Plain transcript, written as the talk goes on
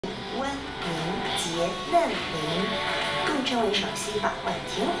凝结嫩凝，共称为赏析法万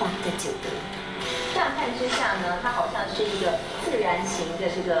田黄的九德。乍看之下呢，它好像是一个自然型的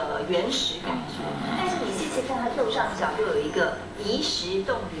这个原始感觉，但是你细细看它右上角又有一个移石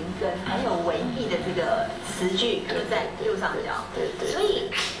动云根，很有文艺的这个词句刻在右上角。对。所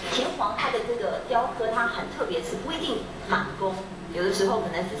以田黄它的这个雕刻它很特别，是不一定满工，有的时候可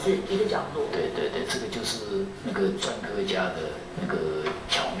能只是一个角落。对，这个就是那个篆刻家的那个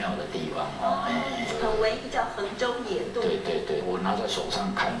巧妙的地方很文艺，叫横州野渡。对，我拿在手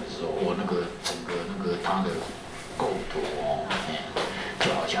上看的时候，我那个整个那个它的构图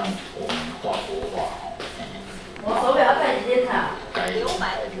就好像我们画国画我手表要戴几天塔？该留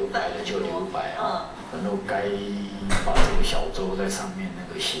白的就留白然后该把这个小舟在上面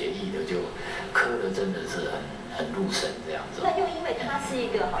那个写意的就刻的真的是很入神这样子。那又因为它是一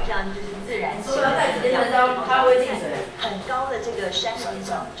个好像就是自然型的很高的这个山林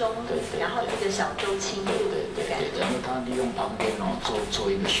中，然后这个小舟轻度的感觉。然后它利用旁边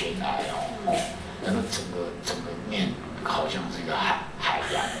做一个悬崖然后整个面好像是一个海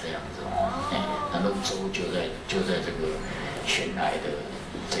洋这样子然后舟就在这个悬崖的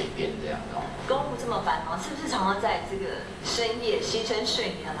这边这样公务这么繁忙，是不是常常在这个深夜牺牲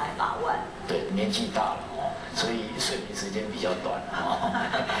睡眠来把玩？对，年纪大了所以睡眠时间比较短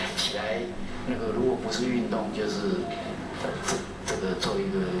起来那个如果不是运动，就是这个做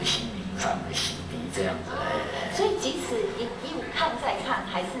一个心灵上的洗涤这样子所以即使一看再看，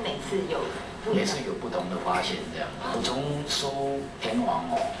还是每次有不同的发现这样。我从收田黄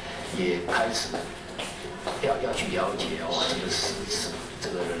也开始要去了解这个是这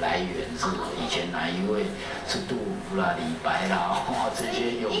个来源是以前哪一位是杜甫啦、李白啦这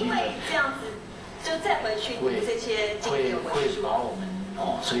些有名的。因为这样子，就再回去读这些经典文书，会把我们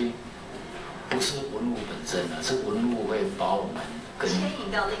所以不是文物本身是文物会把我们跟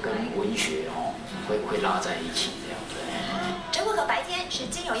文学会拉在一起这样子。陈国和白天是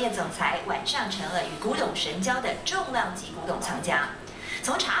金融业总裁，晚上成了与古董神交的重量级古董藏家。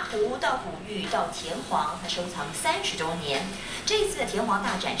从茶壶到古玉到田黄，他收藏30多年。这一次的田黄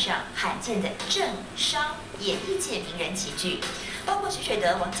大展上，罕见的政商演艺界名人齐聚，包括徐水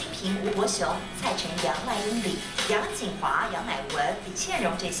德、王金平、吴伯雄、蔡成阳、赖英里、杨锦华、杨乃文、李倩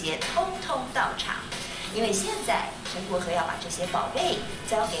蓉这些通通到场。因为现在陈国和要把这些宝贝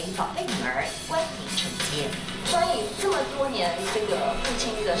交给宝贝女儿关明承接。所以这么多年这个父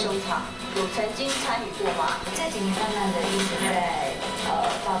亲的收藏，有曾经参与过吗？这几年慢慢的一直在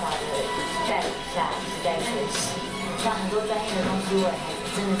爸爸的带领下一直在学习，像很多专业的东西我也还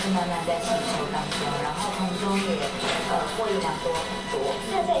真的是慢慢在吸收当中，然后从中也获益良多很多。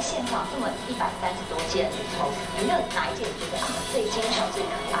那在现场这么130多件里头，有没有哪一件你觉得最精巧、最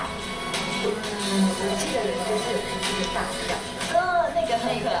可爱？我记得有一个是一个大象，那个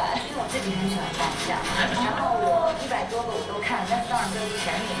很可爱，因为我自己很喜欢大象，然后我100多个我都看，但是当然就是想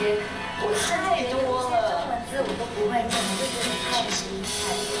那些我甚至连有些中文字我都不会念，我就觉得太厉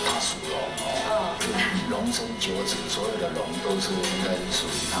害了。它属龙龙生九子，所有的龙都是应该是属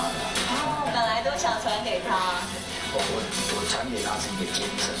于它的。本来都想传给他。我传给他是一个精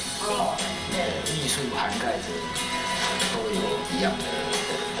神艺术涵盖着都有一样的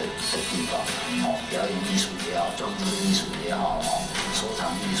地方表演艺术也好，装置艺术也好收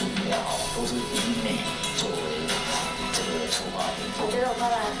藏艺术也好，都是以美作为这个出发点。我觉得我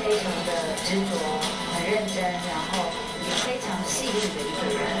爸爸非常的执着，很认真，然后也非常细腻的一个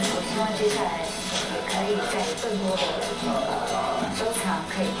人。我希望接下来也可以再有更多的收藏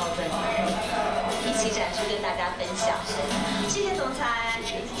可以抛赠一起展示跟大家分享。谢谢总裁，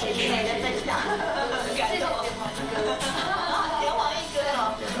谢谢你的分享，很感动。田黄一哥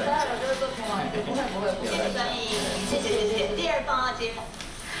当然我就是做田黄一哥，不会，谢谢专业，谢谢。第二棒要接。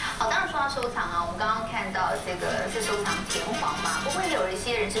好，当然说到收藏啊，我们刚刚看到这个是收藏田黄嘛，不过也有一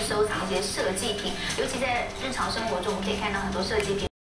些人是收藏一些设计品，尤其在日常生活中，我们可以看到很多设计品。